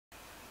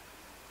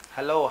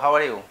Hello, how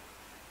are you?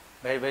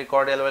 Very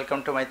cordial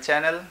welcome to my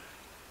channel.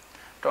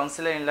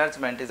 Tonsillar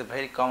enlargement is a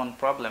very common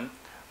problem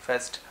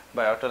faced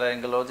by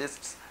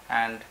otolaryngologists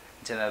and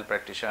general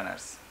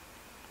practitioners.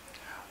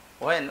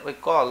 When we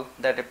call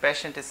that a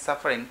patient is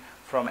suffering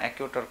from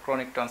acute or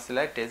chronic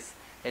tonsillitis,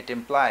 it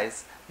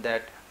implies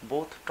that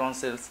both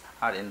tonsils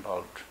are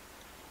involved.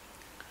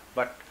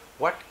 But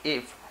what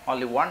if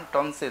only one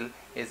tonsil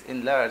is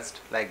enlarged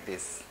like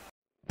this?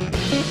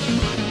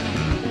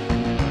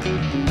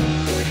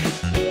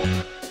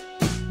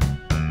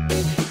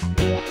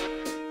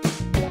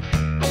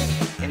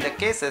 In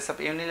the cases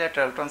of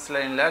unilateral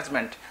tonsillar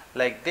enlargement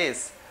like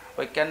this,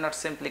 we cannot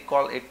simply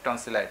call it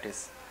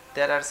tonsillitis.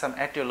 There are some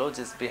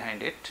etiologies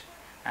behind it,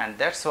 and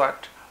that's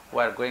what we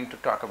are going to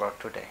talk about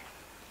today.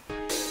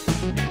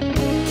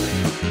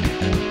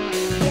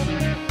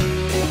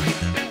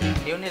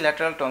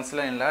 Unilateral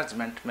tonsillar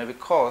enlargement may be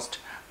caused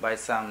by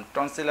some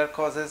tonsillar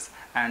causes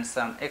and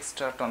some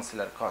extra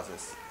tonsillar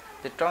causes.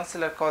 The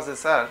tonsillar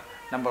causes are: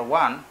 number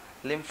 1,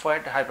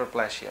 lymphoid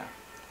hyperplasia.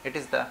 It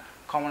is the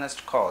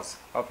commonest cause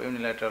of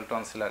unilateral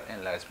tonsillar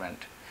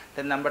enlargement.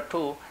 Then number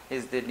 2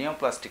 is the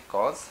neoplastic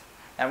cause.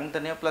 Among the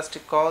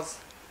neoplastic cause,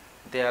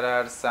 there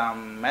are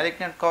some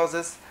malignant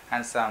causes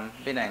and some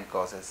benign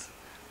causes.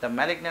 The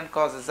malignant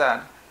causes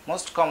are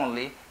most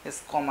commonly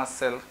squamous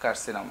cell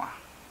carcinoma.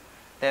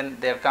 Then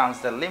there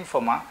comes the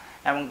lymphoma.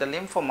 Among the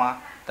lymphoma,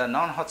 the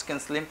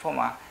non-Hodgkin's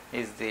lymphoma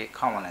is the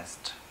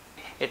commonest.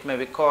 It may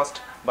be caused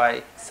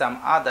by some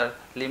other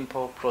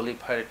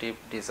lymphoproliferative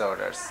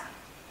disorders.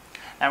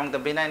 Among the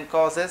benign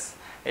causes,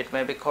 it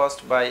may be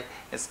caused by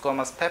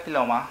squamous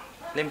papilloma,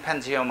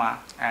 lymphangioma,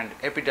 and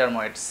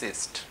epidermoid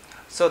cyst.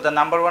 So the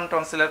number 1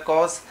 tonsillar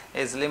cause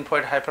is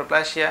lymphoid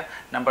hyperplasia,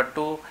 number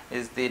 2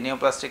 is the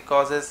neoplastic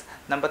causes,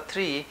 number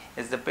 3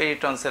 is the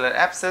peritonsillar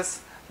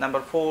abscess,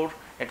 number 4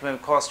 it may be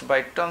caused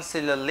by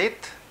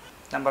tonsillolyth,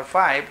 number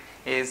 5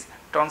 is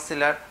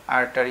tonsillar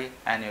artery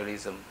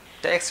aneurysm.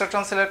 The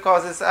extratonsillar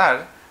causes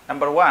are: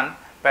 number 1,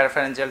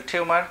 parapharyngeal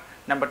tumor,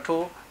 number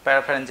 2,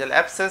 parapharyngeal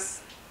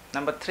abscess,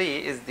 number 3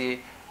 is the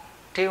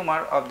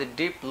tumor of the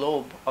deep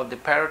lobe of the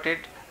parotid,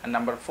 and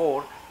number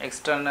 4,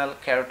 external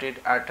carotid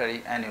artery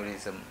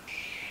aneurysm.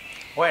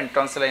 When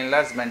tonsillar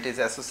enlargement is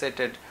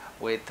associated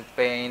with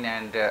pain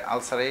and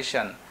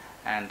ulceration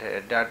and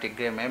dirty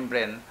gray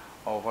membrane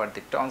over the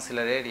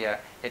tonsillar area,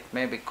 it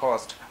may be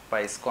caused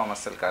by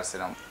squamous cell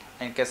carcinoma.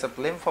 In case of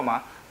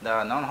lymphoma,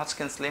 the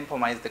non-Hodgkin's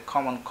lymphoma is the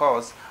common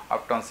cause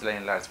of tonsillar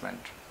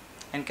enlargement.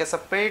 In case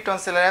of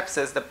peritonsillar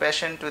abscess, the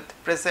patient will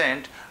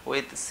present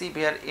with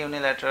severe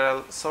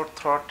unilateral sore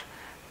throat,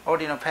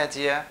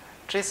 odynophagia,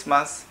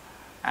 trismus,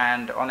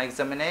 and on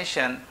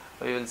examination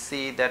we will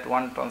see that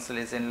one tonsil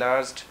is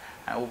enlarged,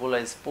 and uvula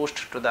is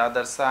pushed to the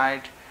other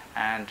side,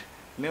 and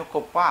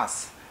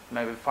mucopus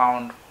may be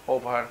found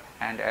over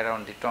and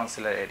around the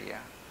tonsillar area.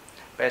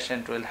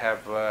 Patient will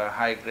have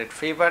high grade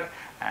fever,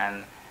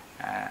 and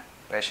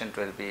patient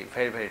will be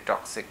very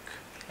toxic.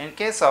 In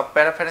case of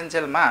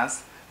parapharyngeal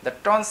mass, the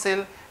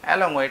tonsil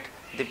along with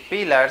the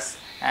pillars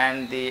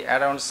and the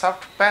around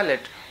soft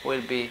palate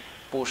will be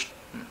pushed.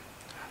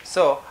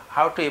 So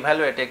how to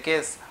evaluate a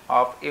case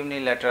of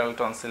unilateral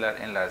tonsillar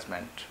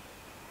enlargement?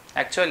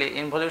 Actually,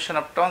 involution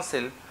of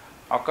tonsil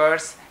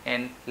occurs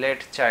in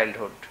late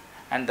childhood,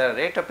 and the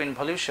rate of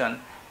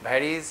involution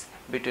varies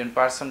between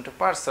person to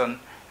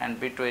person and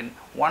between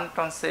one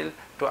tonsil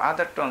to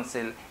other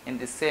tonsil in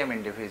the same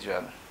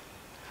individual.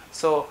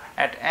 So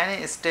at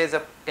any stage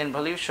of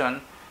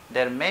involution,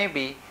 there may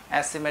be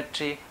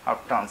asymmetry of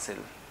tonsil,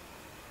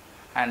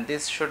 and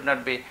this should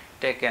not be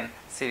taken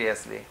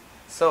seriously.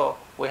 So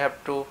we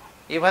have to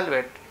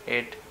evaluate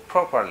it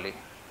properly.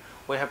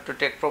 We have to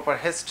take proper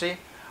history,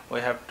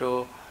 we have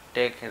to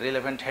take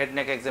relevant head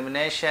neck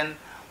examination,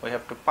 we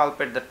have to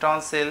palpate the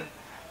tonsil,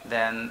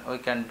 then we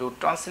can do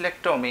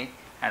tonsillectomy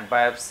and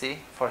biopsy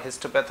for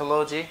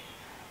histopathology.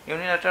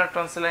 Unilateral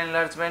tonsillar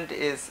enlargement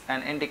is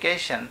an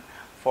indication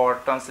for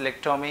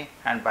tonsillectomy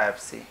and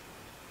biopsy,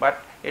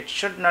 but it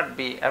should not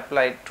be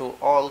applied to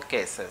all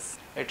cases.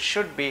 It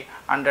should be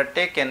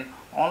undertaken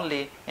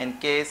only in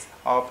case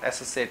of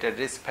associated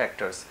risk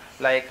factors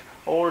like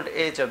old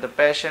age of the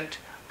patient,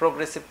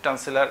 progressive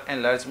tonsillar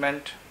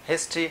enlargement,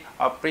 history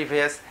of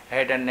previous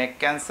head and neck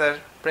cancer,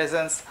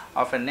 presence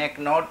of a neck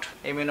node,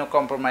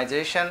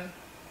 immunocompromisation,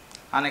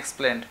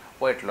 unexplained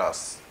weight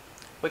loss.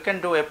 We can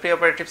do a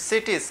preoperative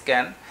CT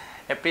scan.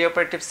 A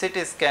preoperative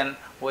CT scan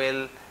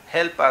will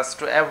help us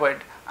to avoid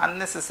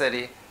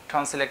unnecessary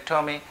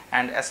tonsillectomy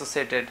and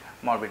associated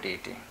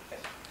morbidity.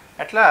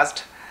 At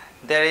last,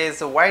 there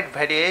is a wide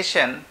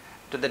variation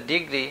to the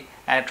degree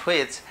at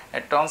which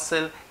a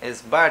tonsil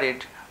is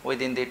buried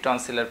within the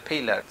tonsillar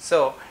pillar,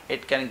 so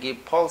it can give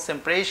false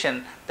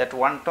impression that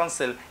one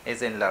tonsil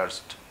is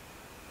enlarged.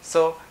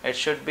 So it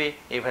should be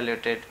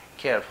evaluated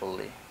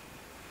carefully.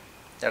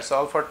 That's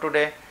all for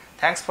today.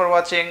 Thanks for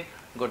watching.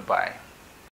 Goodbye.